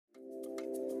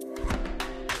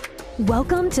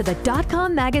Welcome to the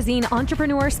DotCom Magazine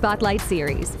Entrepreneur Spotlight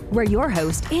Series, where your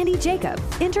host, Andy Jacob,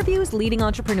 interviews leading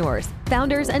entrepreneurs,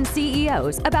 founders, and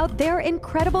CEOs about their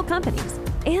incredible companies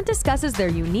and discusses their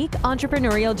unique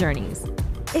entrepreneurial journeys.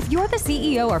 If you're the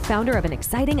CEO or founder of an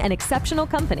exciting and exceptional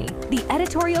company, the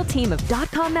editorial team of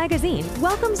DotCom Magazine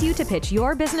welcomes you to pitch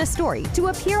your business story to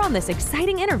appear on this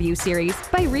exciting interview series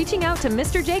by reaching out to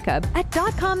Mr. Jacob at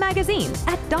DotCom Magazine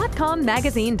at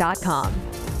dotcommagazine.com.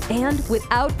 And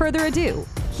without further ado,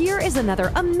 here is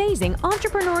another amazing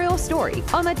entrepreneurial story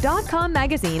on the DotCom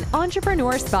Magazine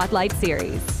Entrepreneur Spotlight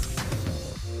Series.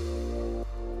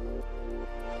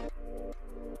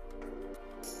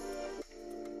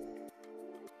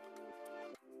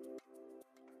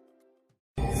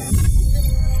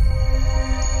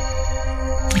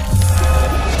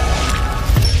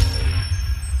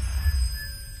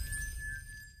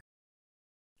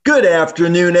 Good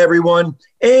afternoon, everyone.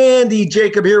 Andy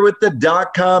Jacob here with the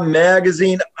DotCom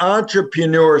Magazine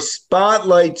Entrepreneur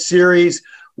Spotlight Series.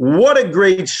 What a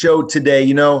great show today.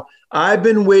 You know, I've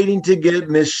been waiting to get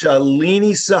Miss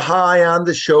Shalini on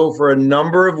the show for a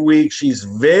number of weeks. She's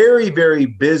very, very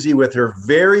busy with her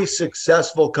very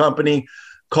successful company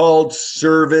called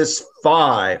Service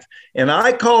 5. And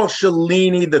I call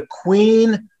Shalini the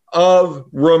queen of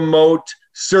remote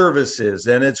services.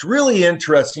 And it's really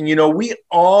interesting. You know, we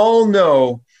all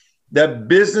know that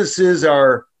businesses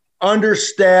are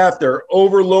understaffed, they're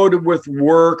overloaded with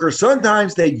work, or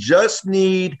sometimes they just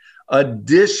need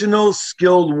additional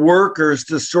skilled workers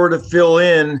to sort of fill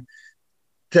in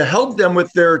to help them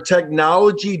with their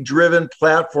technology-driven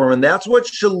platform. And that's what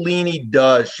Shalini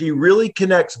does. She really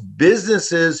connects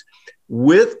businesses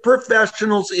with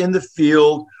professionals in the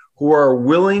field who are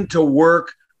willing to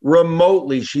work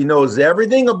remotely. She knows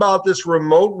everything about this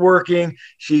remote working.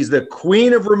 She's the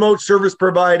queen of remote service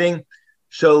providing.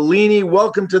 Shalini,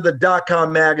 welcome to the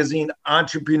DotCom Magazine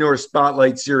Entrepreneur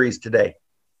Spotlight Series today.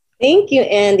 Thank you,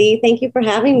 Andy. Thank you for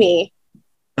having me.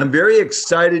 I'm very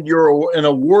excited. You're an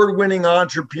award-winning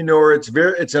entrepreneur.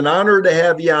 It's an honor to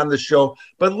have you on the show.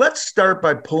 But let's start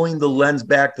by pulling the lens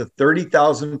back to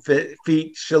 30,000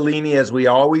 feet, Shalini, as we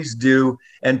always do,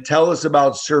 and tell us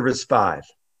about Service 5.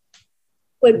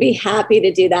 Would be happy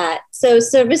to do that. So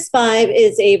Service 5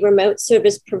 is a remote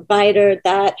service provider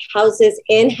that houses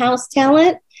in-house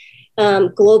talent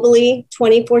globally,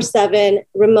 24/7,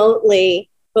 remotely,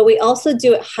 but we also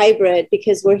do it hybrid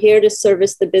because we're here to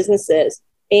service the businesses.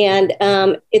 And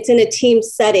it's in a team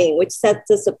setting, which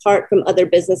sets us apart from other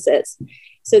businesses.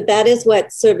 So that is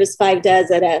what Service 5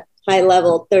 does at a high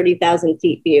level, 30,000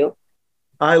 feet view.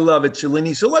 I love it,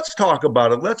 Shalini. So let's talk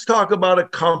about it. Let's talk about a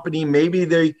company. Maybe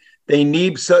they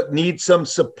need some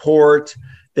support.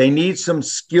 They need some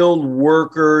skilled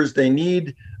workers. They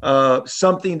need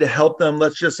something to help them,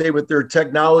 let's just say, with their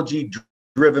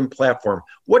technology-driven platform.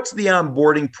 What's the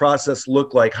onboarding process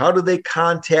look like? How do they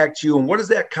contact you? And what does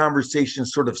that conversation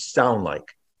sort of sound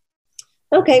like?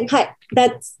 Okay, hi.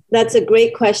 That's a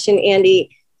great question,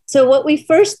 Andy. So what we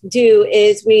first do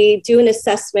is we do an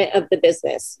assessment of the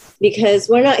business, because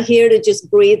we're not here to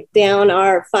just breathe down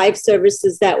our 5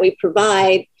 services that we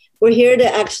provide. We're here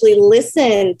to actually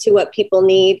listen to what people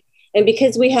need. And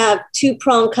because we have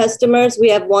 2-pronged customers, we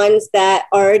have ones that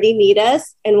already need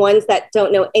us and ones that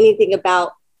don't know anything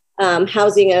about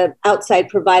housing an outside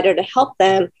provider to help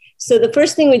them. So the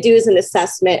first thing we do is an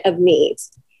assessment of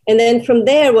needs. And then from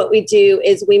there, what we do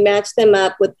is we match them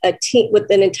up with a team, with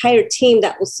an entire team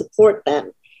that will support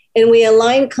them. And we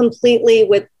align completely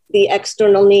with the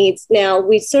external needs. Now,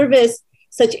 we service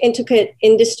such intricate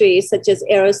industries such as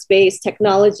aerospace,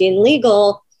 technology, and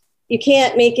legal. You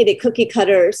can't make it a cookie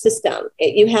cutter system.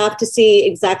 You have to see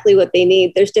exactly what they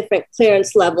need. There's different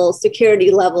clearance levels,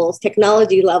 security levels,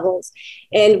 technology levels,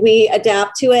 and we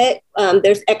adapt to it.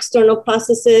 There's external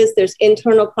processes, there's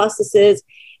internal processes,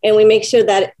 and we make sure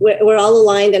that we're all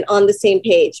aligned and on the same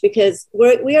page, because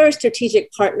we are a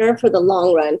strategic partner for the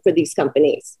long run for these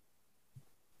companies.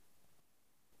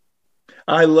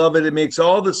 I love it. It makes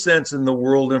all the sense in the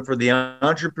world. And for the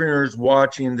entrepreneurs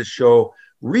watching the show,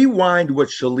 rewind what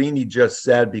Shalini just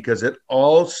said, because it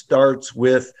all starts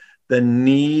with the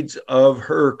needs of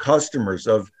her customers,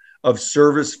 of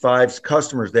Service 5's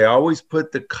customers. They always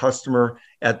put the customer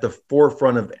at the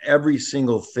forefront of every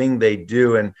single thing they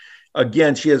do. And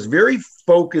again, she has very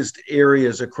focused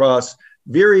areas across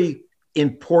very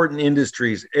important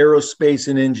industries: aerospace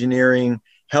and engineering,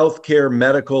 healthcare,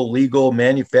 medical, legal,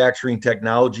 manufacturing,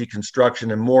 technology,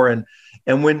 construction, and more.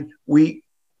 And when we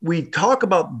talk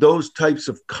about those types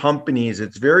of companies,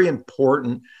 it's very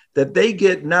important that they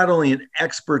get not only an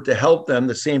expert to help them,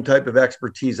 the same type of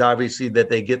expertise, obviously, that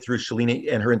they get through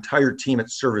Shalini and her entire team at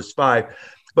Service 5,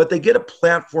 but they get a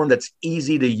platform that's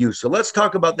easy to use. So let's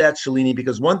talk about that, Shalini,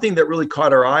 because one thing that really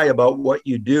caught our eye about what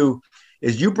you do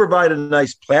is you provide a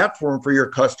nice platform for your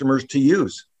customers to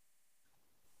use.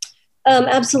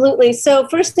 Absolutely. So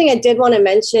first thing I did want to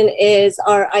mention is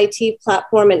our IT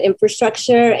platform and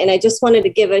infrastructure. And I just wanted to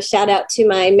give a shout out to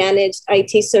my managed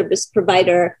IT service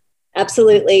provider.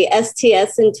 Absolutely.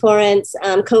 STS and Torrance,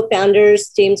 co-founders,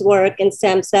 James Warwick and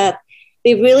Sam Seth.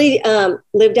 They really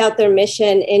lived out their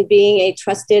mission in being a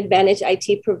trusted managed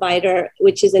IT provider,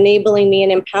 which is enabling me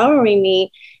and empowering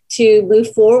me to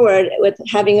move forward with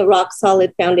having a rock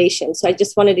solid foundation. So I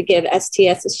just wanted to give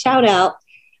STS a shout out.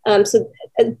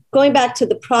 Going back to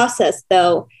the process,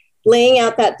 though, laying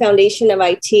out that foundation of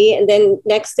IT, and then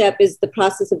next step is the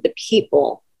process of the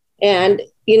people. And,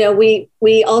 you know,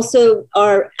 we also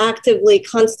are actively,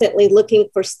 constantly looking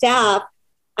for staff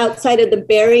outside of the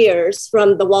barriers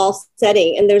from the wall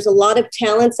setting. And there's a lot of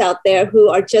talents out there who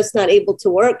are just not able to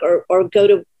work or go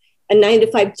to a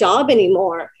 9-to-5 job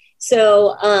anymore.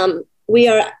 So we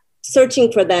are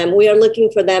searching for them. We are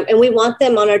looking for them, and we want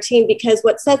them on our team because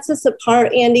what sets us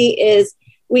apart, Andy, is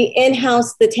we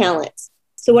in-house the talents.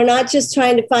 So we're not just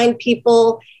trying to find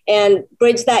people and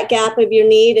bridge that gap of your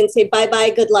need and say, bye-bye,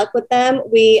 good luck with them.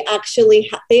 We actually,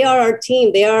 they are our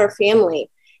team. They are our family.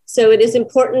 So it is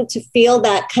important to feel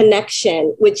that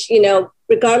connection, which, you know,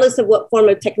 regardless of what form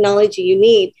of technology you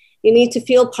need to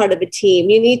feel part of a team.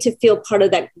 You need to feel part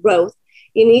of that growth.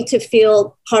 You need to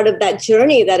feel part of that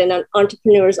journey that an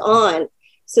entrepreneur is on.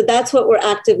 So that's what we're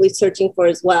actively searching for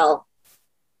as well.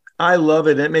 I love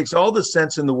it. It makes all the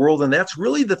sense in the world. And that's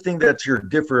really the thing that's your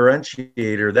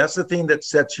differentiator. That's the thing that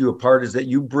sets you apart, is that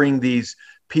you bring these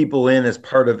people in as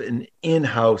part of an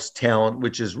in-house talent,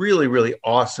 which is really, really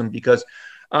awesome, because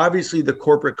obviously the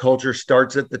corporate culture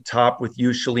starts at the top with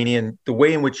you, Shalini, and the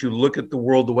way in which you look at the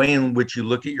world, the way in which you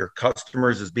look at your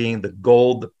customers as being the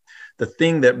gold, the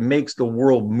thing that makes the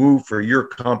world move for your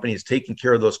company is taking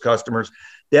care of those customers.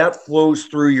 That flows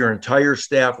through your entire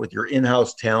staff with your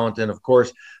in-house talent. And of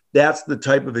course, that's the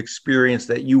type of experience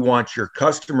that you want your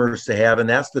customers to have. And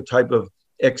that's the type of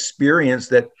experience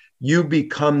that you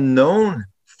become known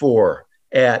for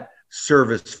at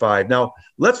Service 5. Now,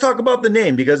 let's talk about the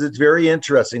name, because it's very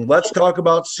interesting. Let's talk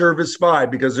about Service 5,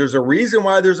 because there's a reason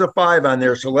why there's a 5 on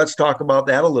there. So let's talk about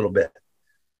that a little bit.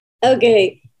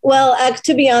 Okay. Well,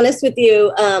 to be honest with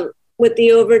you, with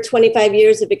the over 25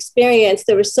 years of experience,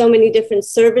 there were so many different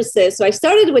services. So I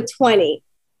started with 20.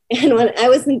 And when I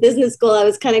was in business school, I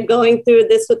was kind of going through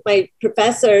this with my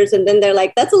professors. And then they're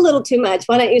like, that's a little too much.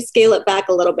 Why don't you scale it back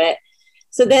a little bit?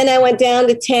 So then I went down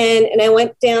to 10, and I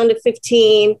went down to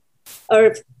 15,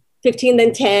 or 15,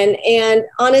 then 10. And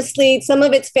honestly, some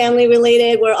of it's family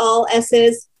related. We're all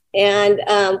S's and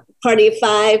party of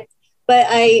 5. But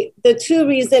the true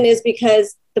reason is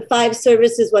because the 5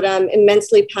 service is what I'm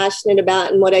immensely passionate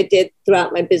about and what I did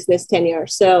throughout my business tenure.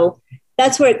 So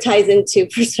that's where it ties into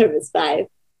for Service 5.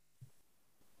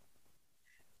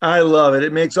 I love it.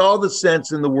 It makes all the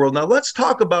sense in the world. Now let's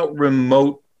talk about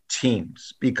remote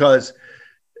teams, because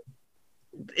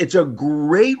it's a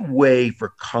great way for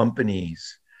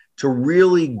companies to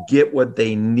really get what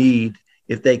they need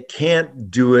if they can't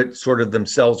do it sort of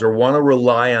themselves or want to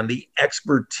rely on the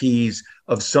expertise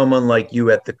of someone like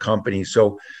you at the company.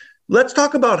 So let's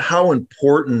talk about how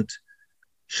important,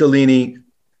 Shalini,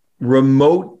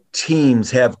 remote teams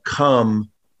have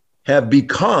become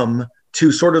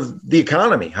to sort of the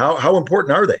economy. How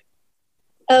important are they?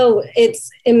 Oh, it's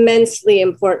immensely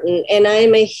important. And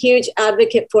I'm a huge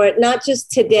advocate for it, not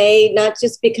just today, not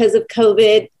just because of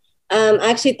COVID. I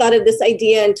actually thought of this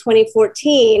idea in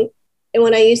 2014. And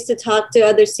when I used to talk to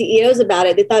other CEOs about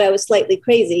it, they thought I was slightly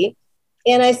crazy.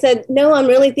 And I said, no, I'm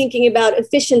really thinking about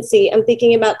efficiency. I'm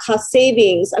thinking about cost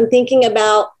savings. I'm thinking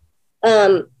about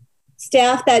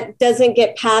staff that doesn't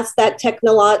get past that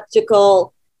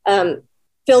technological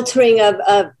filtering of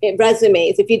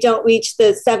resumes. If you don't reach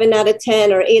the 7 out of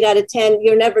 10 or 8 out of 10,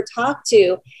 you're never talked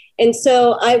to. And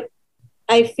so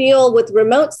I feel with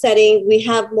remote setting, we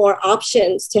have more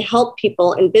options to help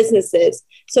people and businesses.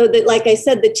 So that, like I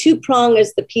said, the 2-prong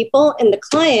is the people and the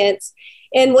clients.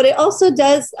 And what it also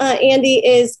does, Andy,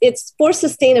 is it's for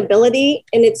sustainability,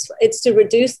 and it's to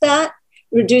reduce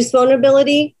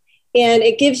vulnerability, and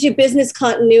it gives you business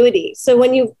continuity. So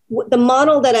the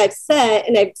model that I've set,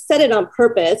 and I've set it on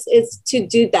purpose, is to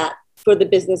do that for the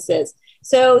businesses.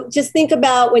 So just think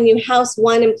about when you house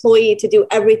one employee to do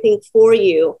everything for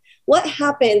you. What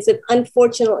happens if,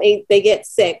 unfortunately, they get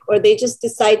sick, or they just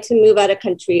decide to move out of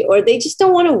country, or they just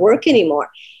don't want to work anymore?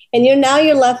 And you're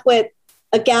left with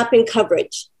a gap in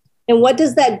coverage. And what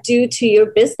does that do to your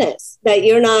business? That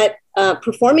you're not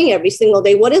performing every single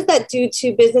day? What does that do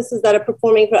to businesses that are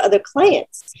performing for other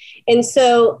clients? And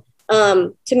so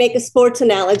to make a sports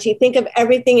analogy, think of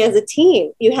everything as a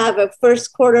team. You have a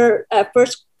first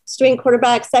string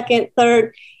quarterback, second,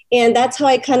 third, and that's how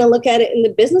I kind of look at it in the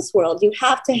business world. You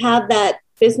have to have that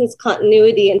business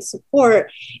continuity and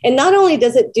support. And not only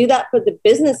does it do that for the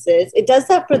businesses, it does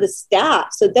that for the staff.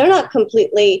 So they're not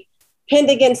completely pinned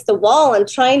against the wall and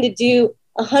trying to do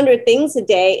 100 things a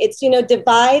day. It's,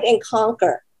 divide and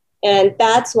conquer. And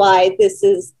that's why this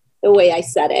is the way I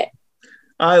said it.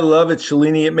 I love it,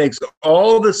 Shalini. It makes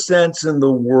all the sense in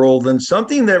the world, and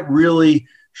something that really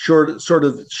sort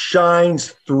of shines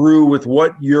through with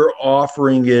what your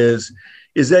offering is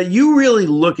that you really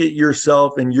look at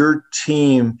yourself and your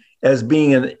team as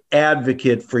being an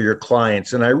advocate for your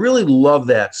clients. And I really love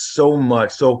that so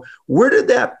much. So where did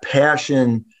that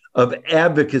passion of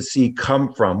advocacy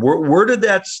come from? Where did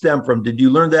that stem from? Did you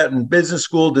learn that in business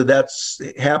school? Did that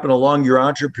happen along your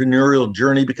entrepreneurial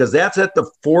journey? Because that's at the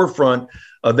forefront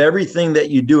of everything that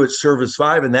you do at Service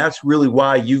 5. And that's really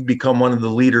why you've become one of the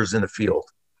leaders in the field.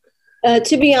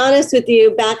 To be honest with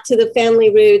you, back to the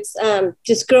family roots,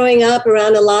 just growing up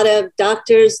around a lot of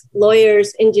doctors,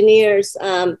 lawyers, engineers,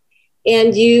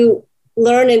 and you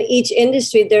learn in each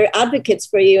industry, they're advocates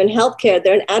for you. In healthcare,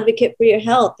 they're an advocate for your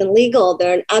health. And legal,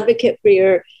 they're an advocate for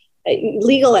your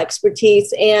legal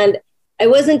expertise. And I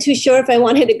wasn't too sure if I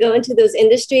wanted to go into those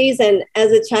industries. And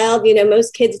as a child,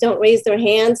 most kids don't raise their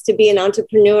hands to be an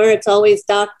entrepreneur. It's always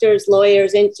doctors,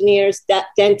 lawyers, engineers,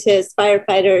 dentists,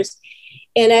 firefighters.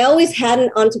 And I always had an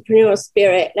entrepreneurial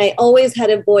spirit, and I always had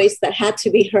a voice that had to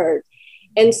be heard.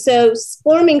 And so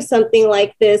forming something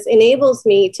like this enables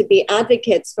me to be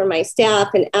advocates for my staff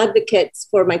and advocates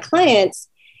for my clients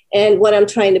and what I'm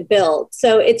trying to build.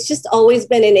 So it's just always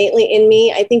been innately in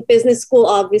me. I think business school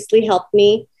obviously helped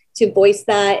me to voice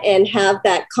that and have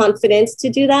that confidence to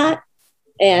do that.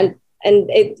 And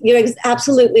you're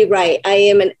absolutely right. I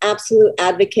am an absolute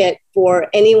advocate for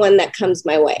anyone that comes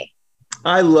my way.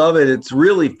 I love it. It's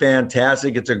really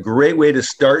fantastic. It's a great way to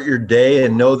start your day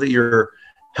and know that you're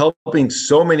helping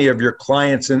so many of your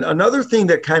clients. And another thing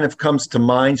that kind of comes to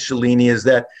mind, Shalini, is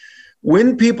that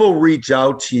when people reach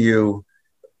out to you,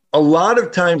 a lot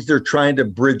of times they're trying to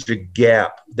bridge a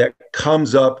gap that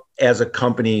comes up as a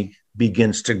company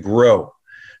begins to grow.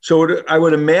 So I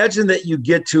would imagine that you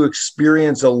get to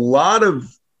experience a lot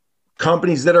of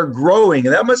companies that are growing,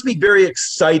 and that must be very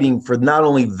exciting for not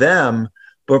only them,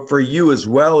 but for you as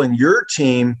well and your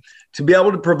team to be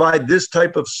able to provide this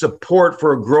type of support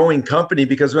for a growing company.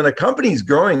 Because when a company is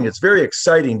growing, it's very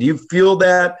exciting. Do you feel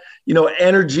that,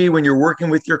 energy when you're working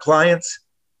with your clients?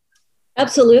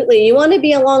 Absolutely. You want to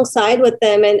be alongside with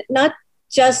them, and not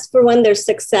just for when their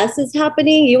success is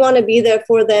happening. You want to be there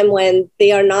for them when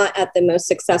they are not at the most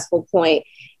successful point.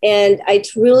 And I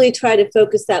really try to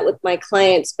focus that with my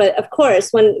clients. But of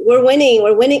course, when we're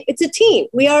winning. It's a team.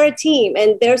 We are a team,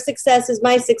 and their success is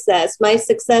my success. My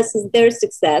success is their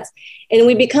success. And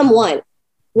we become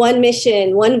one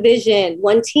mission, one vision,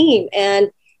 one team.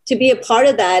 And to be a part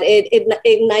of that, it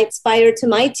ignites fire to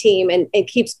my team and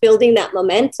keeps building that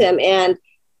momentum and,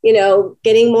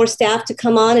 getting more staff to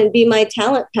come on and be my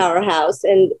talent powerhouse.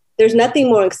 And there's nothing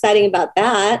more exciting about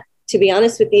that, to be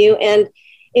honest with you. And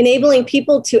enabling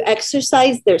people to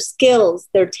exercise their skills,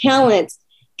 their talents,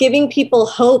 giving people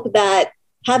hope that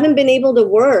haven't been able to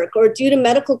work or due to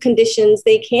medical conditions,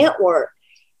 they can't work.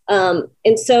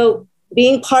 And so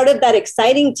being part of that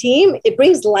exciting team, it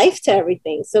brings life to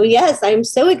everything. So yes, I'm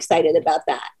so excited about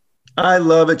that. I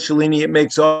love it, Shalini. It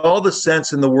makes all the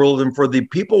sense in the world. And for the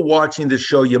people watching the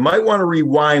show, you might want to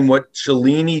rewind what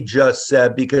Shalini just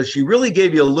said, because she really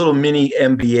gave you a little mini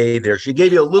MBA there. She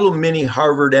gave you a little mini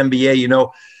Harvard MBA.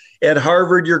 At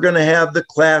Harvard, you're going to have the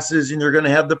classes and you're going to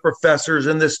have the professors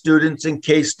and the students and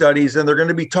case studies, and they're going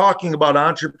to be talking about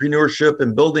entrepreneurship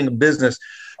and building a business.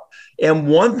 And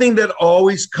one thing that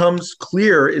always comes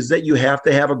clear is that you have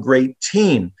to have a great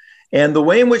team. And the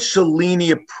way in which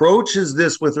Shalini approaches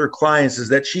this with her clients is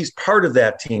that she's part of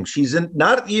that team. She's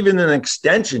not even an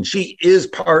extension. She is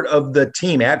part of the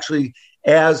team, actually,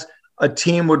 as a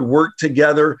team would work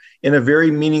together in a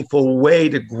very meaningful way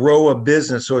to grow a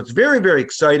business. So it's very, very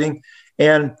exciting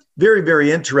and very, very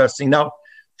interesting. Now,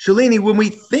 Shalini, when we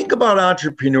think about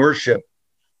entrepreneurship,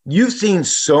 you've seen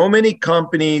so many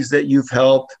companies that you've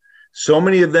helped. So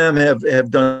many of them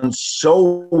have done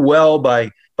so well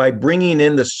by bringing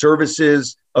in the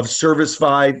services of Service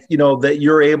 5, that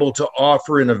you're able to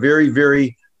offer in a very,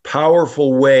 very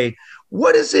powerful way.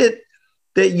 What is it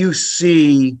that you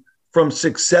see from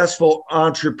successful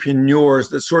entrepreneurs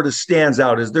that sort of stands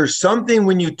out? Is there something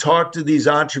when you talk to these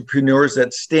entrepreneurs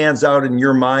that stands out in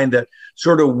your mind that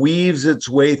sort of weaves its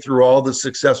way through all the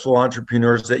successful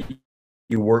entrepreneurs that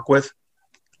you work with?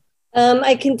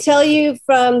 I can tell you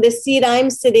from the seat I'm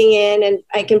sitting in, and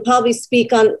I can probably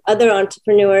speak on other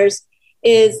entrepreneurs,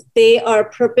 is they are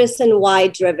purpose and why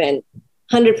driven,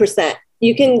 100%.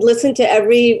 You can listen to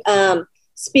every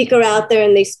speaker out there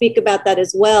and they speak about that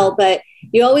as well, but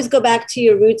you always go back to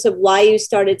your roots of why you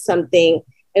started something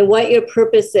and what your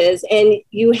purpose is. And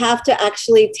you have to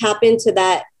actually tap into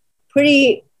that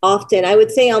pretty often. I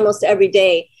would say almost every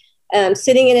day.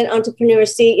 Sitting in an entrepreneur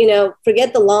seat,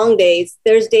 forget the long days.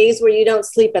 There's days where you don't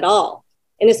sleep at all.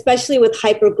 And especially with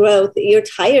hyper growth, you're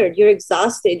tired, you're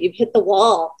exhausted, you've hit the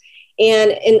wall.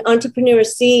 And in entrepreneur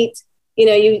seat,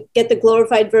 you get the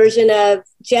glorified version of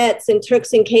jets and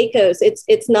Turks and Caicos.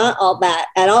 It's not all that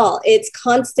at all. It's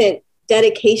constant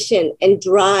dedication and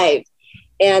drive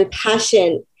and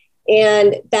passion.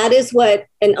 And that is what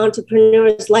an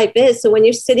entrepreneur's life is. So when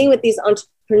you're sitting with these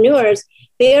entrepreneurs,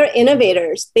 they are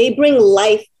innovators. They bring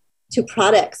life to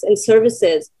products and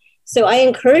services. So I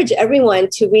encourage everyone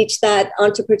to reach that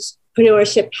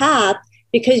entrepreneurship path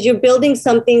because you're building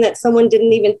something that someone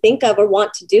didn't even think of or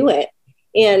want to do it.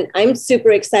 And I'm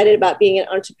super excited about being an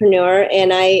entrepreneur,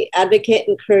 and I advocate,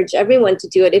 encourage everyone to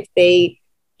do it if they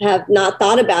have not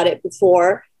thought about it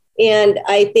before. And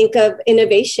I think of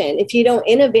innovation. If you don't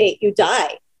innovate, you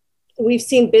die. We've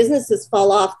seen businesses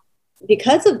fall off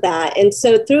because of that. And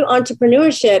so through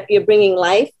entrepreneurship, you're bringing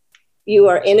life, you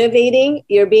are innovating,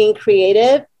 you're being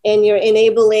creative, and you're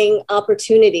enabling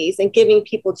opportunities and giving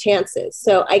people chances.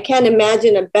 So I can't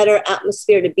imagine a better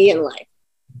atmosphere to be in life.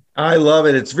 I love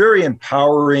it. It's very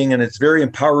empowering, and it's very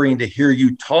empowering to hear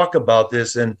you talk about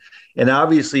this. And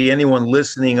obviously anyone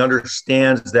listening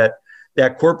understands that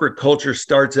corporate culture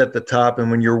starts at the top. And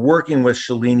when you're working with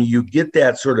Shalini, you get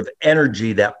that sort of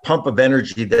energy, that pump of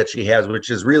energy that she has, which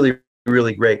is really,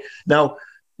 really great. Now,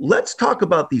 let's talk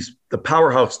about the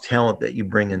powerhouse talent that you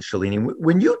bring in, Shalini.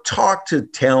 When you talk to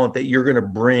talent that you're going to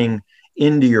bring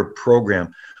into your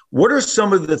program, what are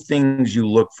some of the things you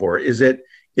look for? Is it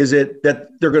that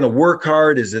they're going to work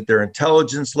hard? Is it their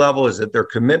intelligence level? Is it their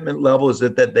commitment level? Is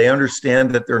it that they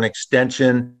understand that they're an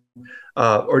extension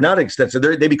or not extension?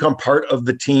 They become part of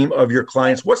the team of your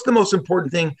clients. What's the most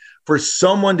important thing for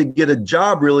someone to get a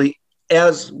job really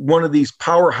as one of these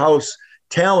powerhouse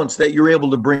talents that you're able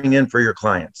to bring in for your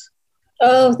clients?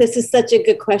 Oh, this is such a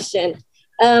good question.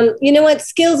 You know what?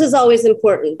 Skills is always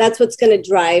important. That's what's going to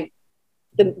drive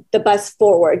the bus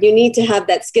forward. You need to have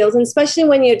that skills, and especially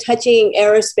when you're touching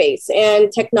aerospace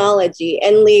and technology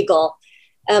and legal.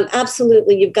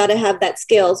 Absolutely, you've got to have that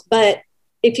skills. But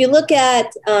if you look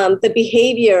at the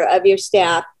behavior of your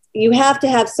staff, you have to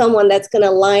have someone that's going to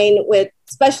align with,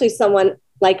 especially someone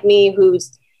like me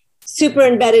who's super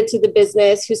embedded to the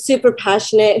business, who's super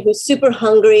passionate, who's super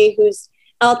hungry, who's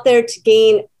out there to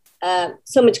gain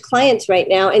so much clients right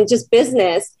now and just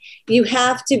business. You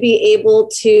have to be able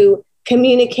to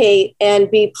communicate and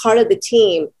be part of the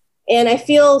team. And I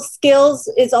feel skills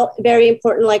is very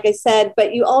important, like I said,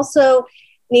 but you also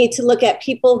need to look at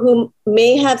people who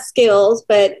may have skills,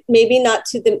 but maybe not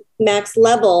to the max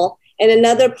level. And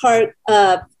another part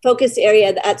focus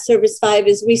area at Service 5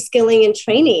 is reskilling and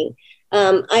training.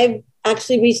 I've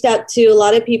actually reached out to a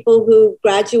lot of people who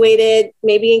graduated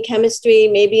maybe in chemistry,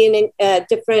 maybe in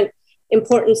different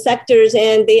important sectors,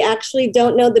 and they actually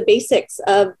don't know the basics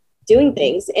of doing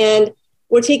things. And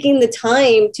we're taking the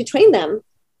time to train them.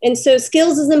 And so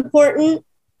skills is important.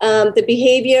 The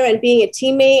behavior and being a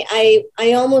teammate,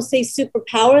 I almost say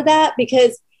superpower that,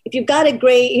 because if you've got a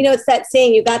great, it's that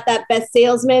saying, you got that best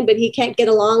salesman, but he can't get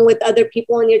along with other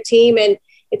people on your team. And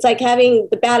it's like having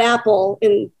the bad apple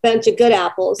and a bunch of good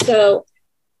apples. So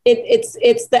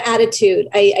it's the attitude.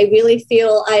 I really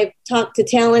feel I've talked to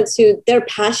talents who their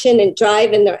passion and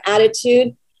drive and their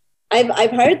attitude,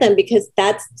 I've hired them because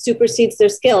that supersedes their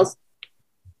skills,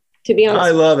 to be honest.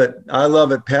 I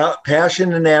love it.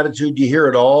 Passion and attitude. You hear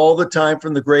it all the time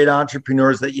from the great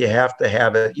entrepreneurs that you have to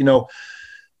have it.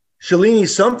 Shalini,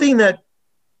 something that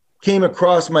came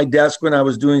across my desk when I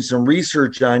was doing some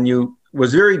research on you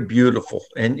was very beautiful.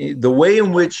 And the way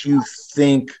in which you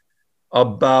think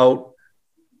about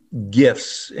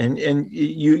gifts. And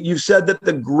you said that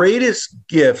the greatest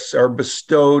gifts are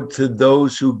bestowed to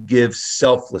those who give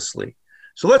selflessly.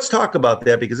 So let's talk about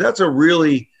that, because that's a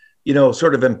really,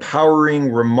 sort of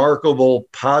empowering, remarkable,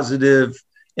 positive,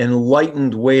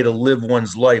 enlightened way to live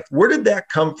one's life. Where did that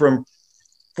come from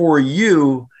for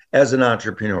you as an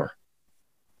entrepreneur?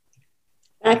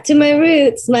 Back to my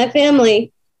roots, my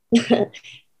family.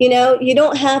 You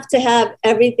don't have to have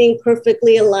everything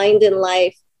perfectly aligned in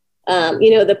life.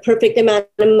 The perfect amount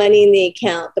of money in the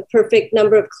account, the perfect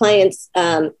number of clients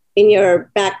in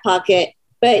your back pocket,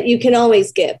 but you can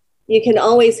always give. You can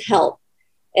always help.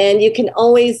 And you can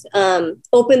always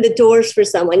open the doors for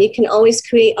someone. You can always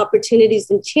create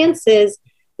opportunities and chances,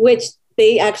 which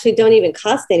they actually don't even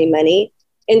cost any money.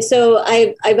 And so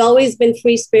I've always been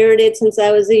free-spirited since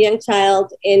I was a young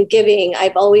child in giving.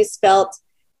 I've always felt,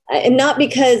 and not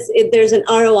because there's an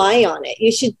ROI on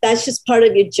it. That's just part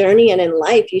of your journey and in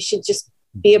life. You should just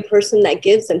be a person that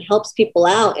gives and helps people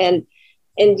out. And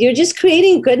you're just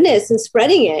creating goodness and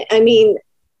spreading it. I mean,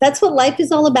 that's what life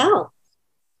is all about.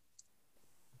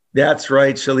 That's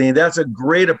right, Shalini. That's a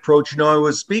great approach. I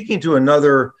was speaking to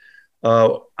another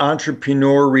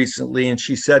entrepreneur recently, and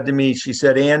she said to me,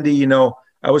 Andy,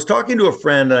 I was talking to a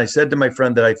friend, and I said to my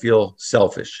friend that I feel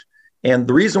selfish. And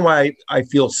the reason why I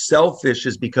feel selfish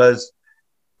is because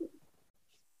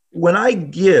when I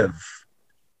give,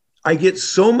 I get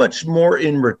so much more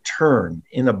in return,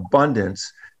 in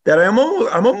abundance, that I'm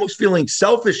almost feeling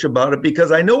selfish about it,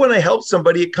 because I know when I help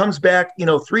somebody, it comes back,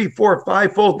 3, 4,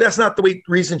 5-fold. That's not the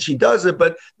reason she does it,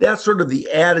 but that's sort of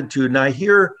the attitude. And I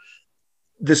hear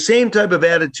the same type of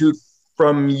attitude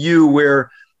from you,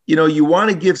 where, you want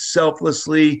to give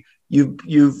selflessly. You've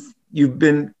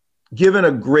been given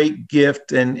a great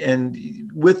gift,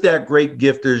 and with that great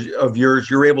gift of yours,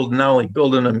 you're able to not only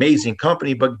build an amazing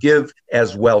company, but give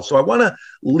as well. So I want to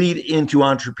lead into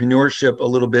entrepreneurship a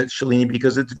little bit, Shalini,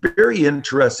 because it's very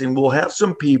interesting. We'll have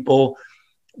some people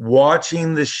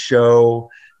watching the show,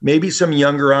 maybe some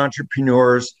younger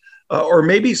entrepreneurs, or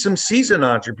maybe some seasoned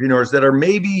entrepreneurs that are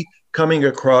maybe coming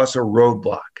across a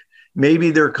roadblock.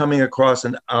 Maybe they're coming across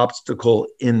an obstacle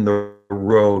in the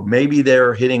road. Maybe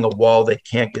they're hitting a wall they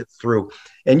can't get through.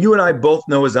 And you and I both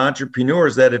know as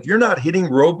entrepreneurs that if you're not hitting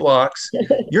roadblocks,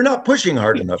 you're not pushing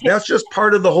hard enough. That's just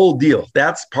part of the whole deal.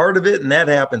 That's part of it, and that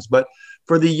happens. But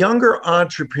for the younger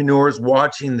entrepreneurs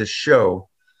watching the show,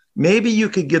 maybe you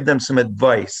could give them some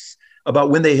advice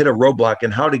about when they hit a roadblock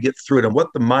and how to get through it, and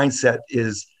what the mindset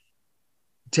is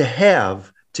to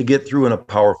have to get through in a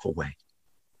powerful way.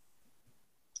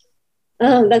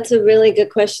 That's a really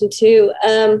good question too.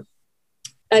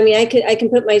 I can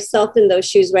put myself in those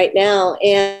shoes right now.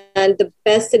 And the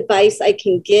best advice I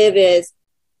can give is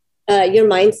your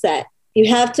mindset.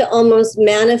 You have to almost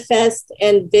manifest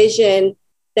and vision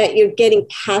that you're getting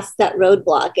past that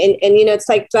roadblock. And it's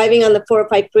like driving on the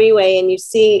 405 freeway and you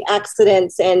see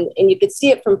accidents and you could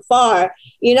see it from far.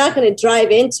 You're not going to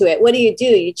drive into it. What do?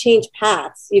 You change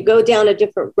paths. You go down a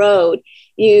different road.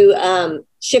 You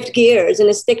shift gears. In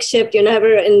a stick shift, you're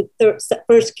never in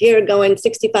first gear going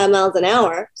 65 miles an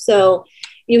hour. So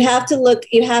you have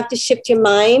to shift your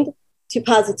mind to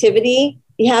positivity.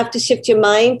 You have to shift your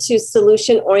mind to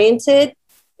solution oriented.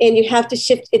 And you have to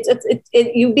shift,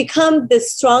 you become the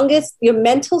strongest, your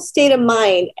mental state of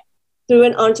mind through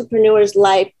an entrepreneur's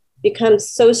life becomes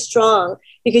so strong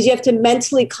because you have to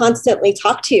mentally constantly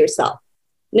talk to yourself.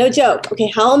 No joke.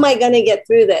 Okay, how am I going to get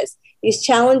through this? These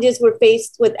challenges we're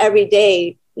faced with every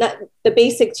day, not the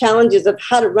basic challenges of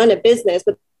how to run a business,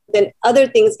 but then other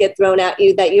things get thrown at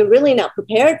you that you're really not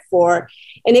prepared for.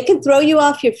 And it can throw you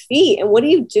off your feet. And what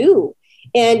do?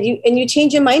 And you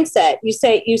change your mindset.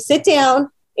 You sit down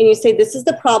and you say, this is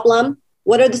the problem.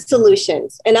 What are the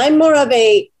solutions? And I'm more of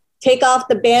a take off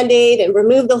the Band-Aid and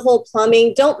remove the whole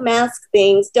plumbing. Don't mask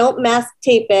things. Don't mask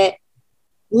tape it.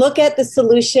 Look at the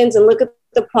solutions and look at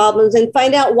the problems and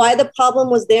find out why the problem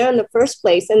was there in the first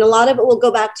place. And a lot of it will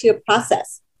go back to your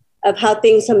process of how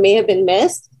things may have been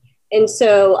missed. And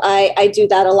so I do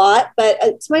that a lot, but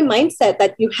it's my mindset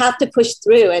that you have to push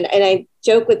through. And I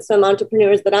joke with some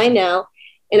entrepreneurs that I know,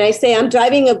 and I say, I'm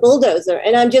driving a bulldozer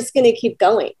and I'm just going to keep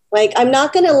going. Like, I'm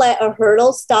not going to let a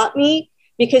hurdle stop me,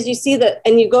 because you see that,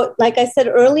 and you go, like I said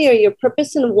earlier, your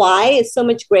purpose and why is so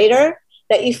much greater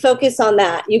that you focus on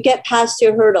that. You get past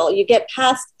your hurdle, you get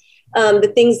past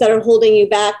the things that are holding you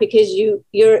back, because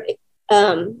your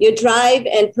drive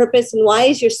and purpose and why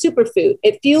is your superfood.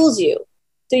 It fuels you.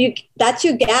 So that's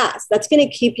your gas. That's going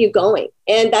to keep you going.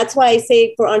 And that's why I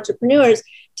say for entrepreneurs,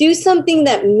 do something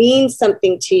that means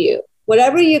something to you.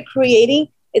 Whatever you're creating,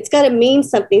 it's got to mean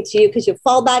something to you, because you'll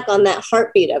fall back on that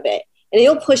heartbeat of it and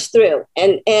you'll push through.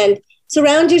 And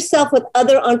surround yourself with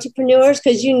other entrepreneurs,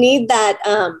 because you need that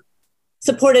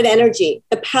supported energy.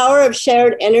 The power of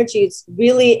shared energy is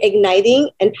really igniting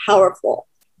and powerful.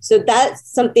 So that's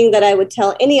something that I would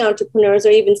tell any entrepreneurs, or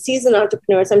even seasoned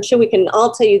entrepreneurs. I'm sure we can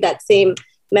all tell you that same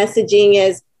messaging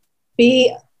is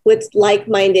be with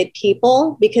like-minded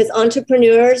people, because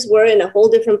entrepreneurs, we're in a whole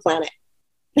different planet.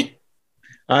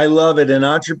 I love it. And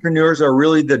entrepreneurs are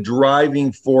really the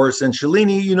driving force. And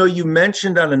Shalini, you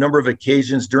mentioned on a number of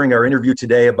occasions during our interview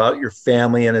today about your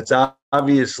family, and it's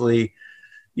obviously,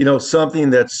 something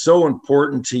that's so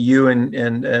important to you. And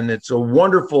it's a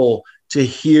wonderful to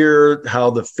hear how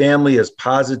the family has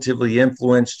positively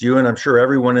influenced you. And I'm sure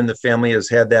everyone in the family has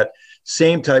had that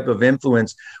same type of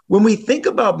influence. When we think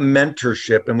about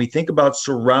mentorship and we think about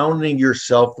surrounding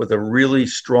yourself with a really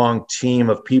strong team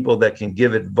of people that can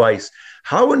give advice,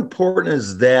 how important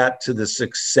is that to the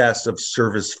success of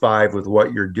Service 5 with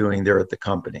what you're doing there at the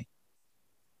company?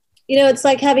 It's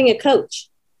like having a coach,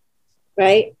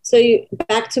 right? So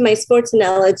back to my sports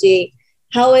analogy,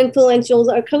 how influential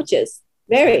are coaches?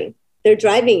 Very. They're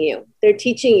driving you. They're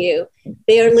teaching you.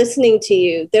 They are listening to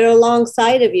you. They're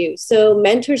alongside of you. So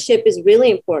mentorship is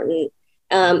really important.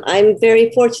 I'm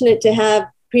very fortunate to have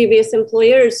previous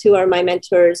employers who are my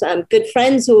mentors, good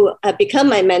friends who have become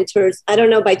my mentors. I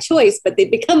don't know by choice, but they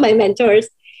become my mentors.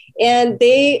 And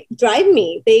they drive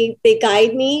me. They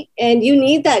guide me. And you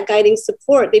need that guiding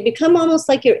support. They become almost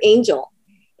like your angel.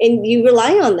 And you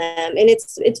rely on them. And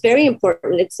it's very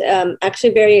important. It's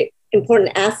actually very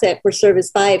important asset for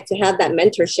Service 5 to have that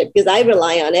mentorship, because I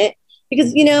rely on it.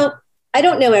 Because, I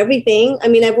don't know everything. I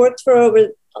mean, I've worked for over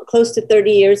close to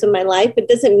 30 years of my life. It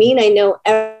doesn't mean I know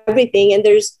everything. And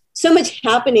there's so much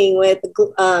happening with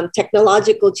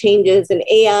technological changes and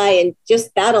AI. And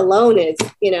just that alone is,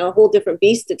 a whole different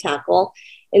beast to tackle.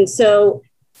 And so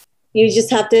you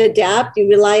just have to adapt. You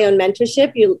rely on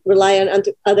mentorship. You rely on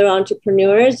other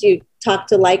entrepreneurs. You talk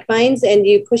to like minds and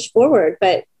you push forward.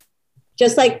 But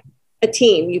just like a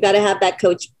team, you got to have that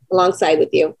coach alongside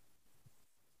with you.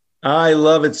 I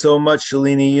love it so much,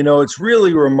 Shalini. It's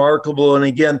really remarkable. And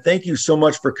again, thank you so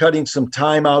much for cutting some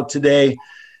time out today.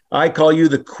 I call you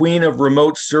the queen of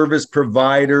remote service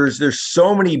providers. There's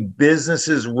so many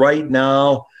businesses right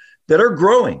now that are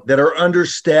growing, that are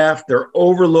understaffed, they're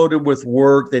overloaded with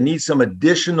work, they need some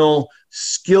additional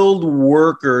skilled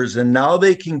workers, and now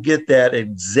they can get that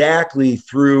exactly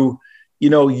through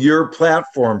your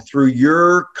platform, through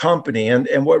your company.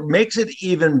 And what makes it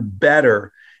even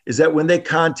better is that when they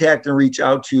contact and reach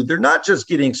out to you, they're not just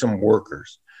getting some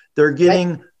workers, they're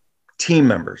getting team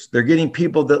members. They're getting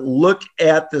people that look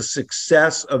at the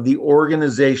success of the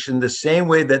organization the same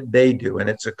way that they do. And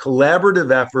it's a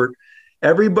collaborative effort.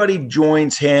 Everybody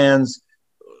joins hands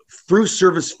through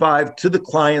Service 5 to the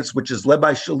clients, which is led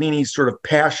by Shalini's sort of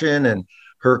passion and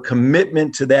her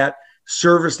commitment to that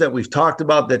service that we've talked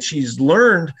about, that she's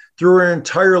learned through her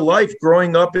entire life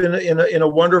growing up in a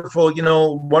wonderful,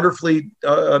 wonderfully,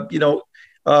 a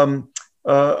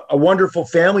wonderful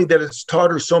family that has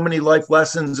taught her so many life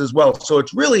lessons as well. So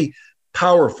it's really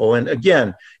powerful. And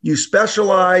again, you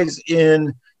specialize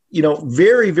in,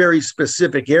 very, very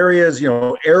specific areas,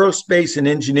 aerospace and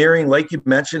engineering, like you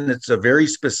mentioned, it's a very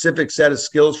specific set of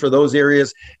skills for those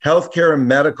areas, healthcare and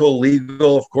medical,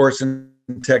 legal, of course, and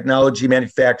technology,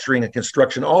 manufacturing, and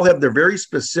construction all have their very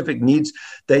specific needs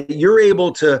that you're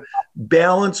able to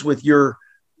balance with your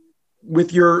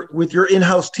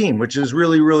in-house team, which is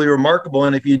really, really remarkable.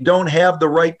 And if you don't have the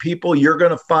right people, you're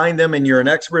going to find them, and you're an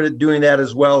expert at doing that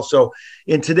as well. So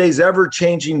in today's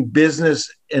ever-changing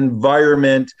business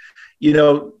environment,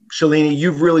 Shalini,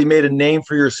 you've really made a name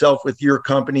for yourself with your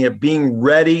company at being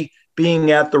ready,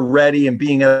 being at the ready, and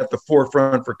being at the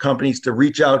forefront for companies to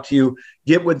reach out to you,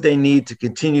 get what they need to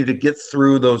continue to get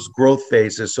through those growth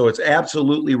phases. So it's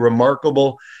absolutely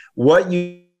remarkable what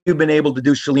you've been able to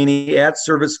do, Shalini, at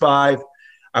Service 5.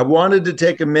 I wanted to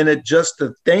take a minute just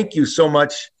to thank you so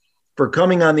much for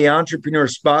coming on the Entrepreneur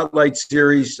Spotlight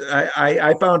series.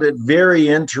 I found it very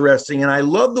interesting, and I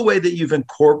love the way that you've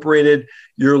incorporated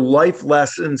your life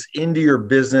lessons into your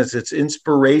business. It's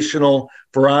inspirational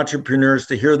for entrepreneurs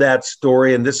to hear that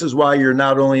story, and this is why you're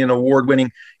not only an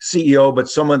award-winning CEO, but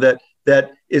someone that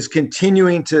is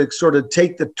continuing to sort of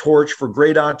take the torch for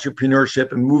great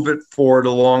entrepreneurship and move it forward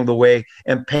along the way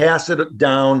and pass it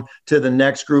down to the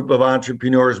next group of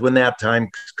entrepreneurs when that time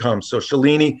comes. So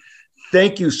Shalini,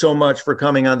 thank you so much for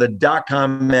coming on the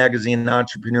 .com Magazine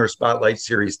Entrepreneur Spotlight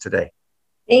series today.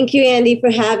 Thank you, Andy,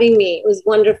 for having me. It was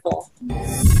wonderful.